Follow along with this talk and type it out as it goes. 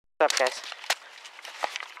What's up, guys?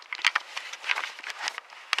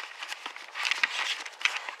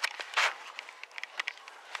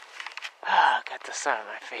 Got the sun on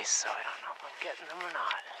my face, so I don't know if I'm getting them or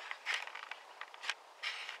not.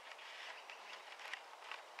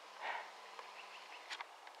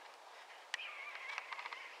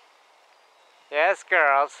 Yes,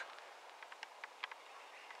 girls.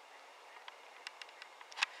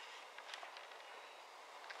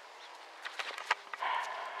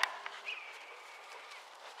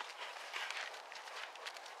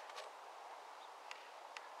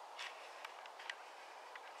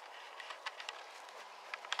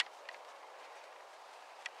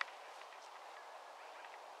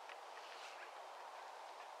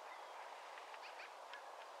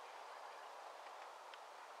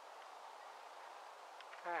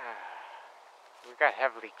 We got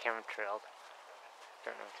heavily chemtrailed.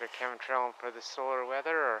 Don't know if they're chemtrailing for the solar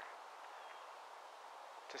weather or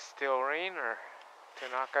to still rain or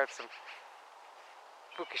to knock out some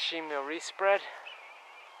Fukushima respread.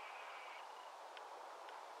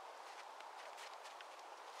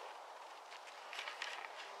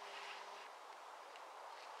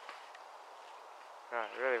 Oh,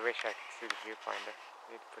 I really wish I could see the viewfinder.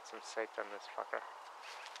 I need to put some sight on this fucker.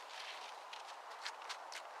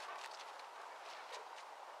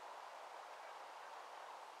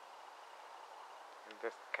 I'm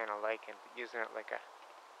just kind of liking using it like a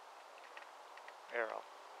arrow.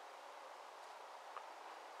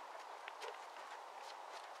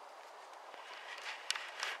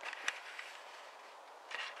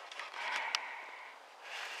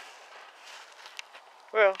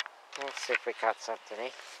 Well, let's see if we caught something, eh?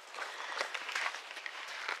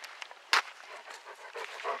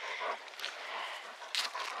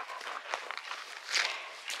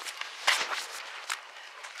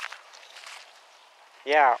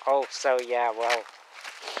 Yeah, oh, so yeah, well,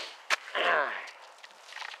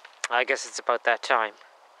 I guess it's about that time.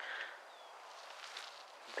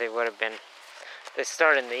 They would have been, they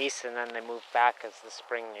start in the east and then they move back as the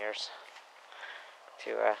spring nears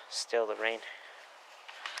to still the rain.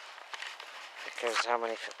 Because how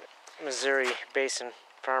many Missouri Basin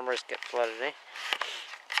farmers get flooded, eh?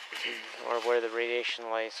 Or where the radiation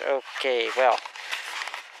lies. Okay, well,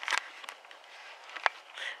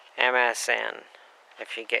 MSN,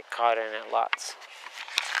 if you get caught in it, lots.